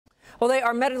Well, they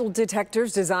are metal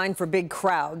detectors designed for big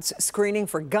crowds, screening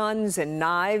for guns and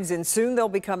knives, and soon they'll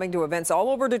be coming to events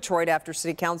all over Detroit after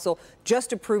City Council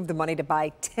just approved the money to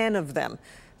buy 10 of them.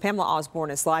 Pamela Osborne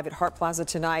is live at Hart Plaza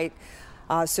tonight.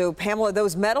 So, Pamela,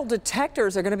 those metal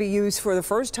detectors are going to be used for the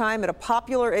first time at a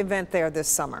popular event there this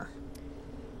summer.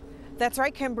 That's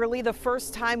right, Kimberly. The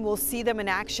first time we'll see them in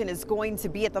action is going to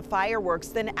be at the fireworks.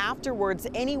 Then afterwards,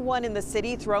 anyone in the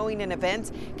city throwing an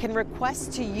event can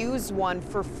request to use one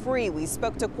for free. We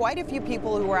spoke to quite a few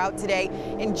people who were out today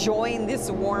enjoying this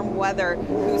warm weather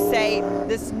who say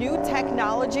this new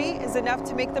technology is enough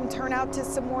to make them turn out to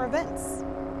some more events.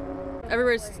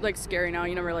 Everywhere's like scary now.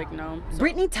 You never know. So.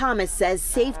 Brittany Thomas says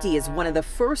safety is one of the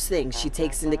first things she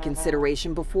takes into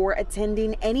consideration before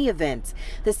attending any event.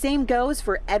 The same goes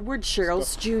for Edward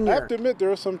Sherrills Jr. I have to admit,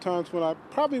 there are some times when I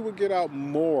probably would get out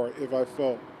more if I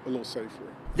felt a little safer.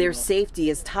 Their safety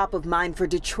is top of mind for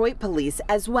Detroit police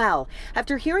as well.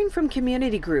 After hearing from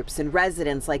community groups and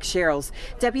residents like Sherrills,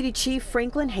 Deputy Chief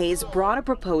Franklin Hayes brought a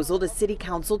proposal to City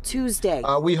Council Tuesday.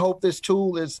 We hope this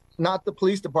tool is not the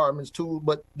police department's tool,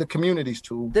 but the community's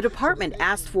tool. The department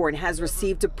asked for and has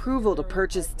received approval to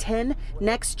purchase 10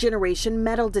 next-generation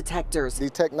metal detectors. The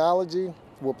technology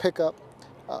will pick up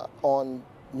on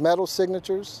metal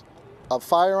signatures of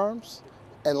firearms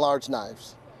and large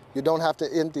knives. You don't have to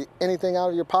empty anything out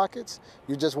of your pockets.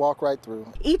 You just walk right through.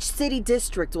 Each city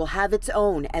district will have its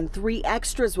own, and 3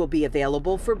 extras will be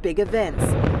available for big events,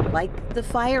 like the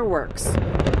fireworks.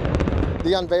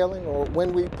 The unveiling, or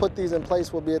when we put these in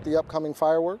place, will be at the upcoming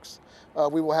fireworks.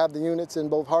 We will have the units in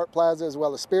both Hart Plaza as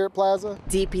well as Spirit Plaza.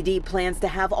 DPD plans to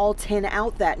have all 10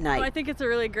 out that night. I think it's a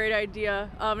really great idea.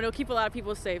 It'll keep a lot of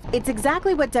people safe. It's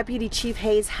exactly what Deputy Chief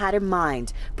Hayes had in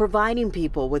mind, providing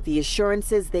people with the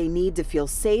assurances they need to feel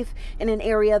safe in an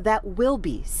area that will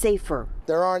be safer.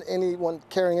 There aren't anyone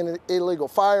carrying any illegal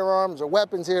firearms or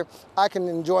weapons here. I can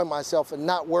enjoy myself and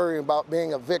not worry about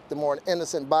being a victim or an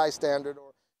innocent bystander.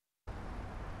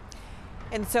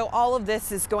 And so all of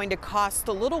this is going to cost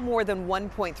a little more than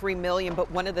 $1.3 million,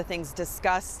 but one of the things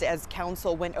discussed as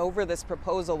council went over this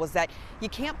proposal was that you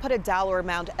can't put a dollar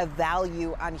amount of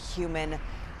value on human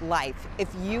life.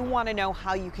 If you want to know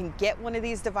how you can get one of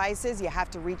these devices, you have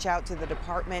to reach out to the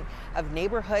Department of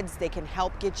Neighborhoods. They can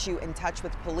help get you in touch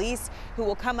with police, who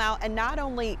will come out and not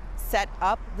only set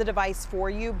up the device for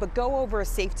you, but go over a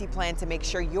safety plan to make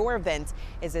sure your event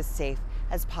is as safe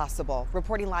as possible.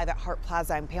 Reporting live at Hart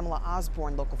Plaza, I'm Pamela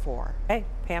Osborne, Local 4. Hey,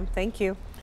 Pam, thank you.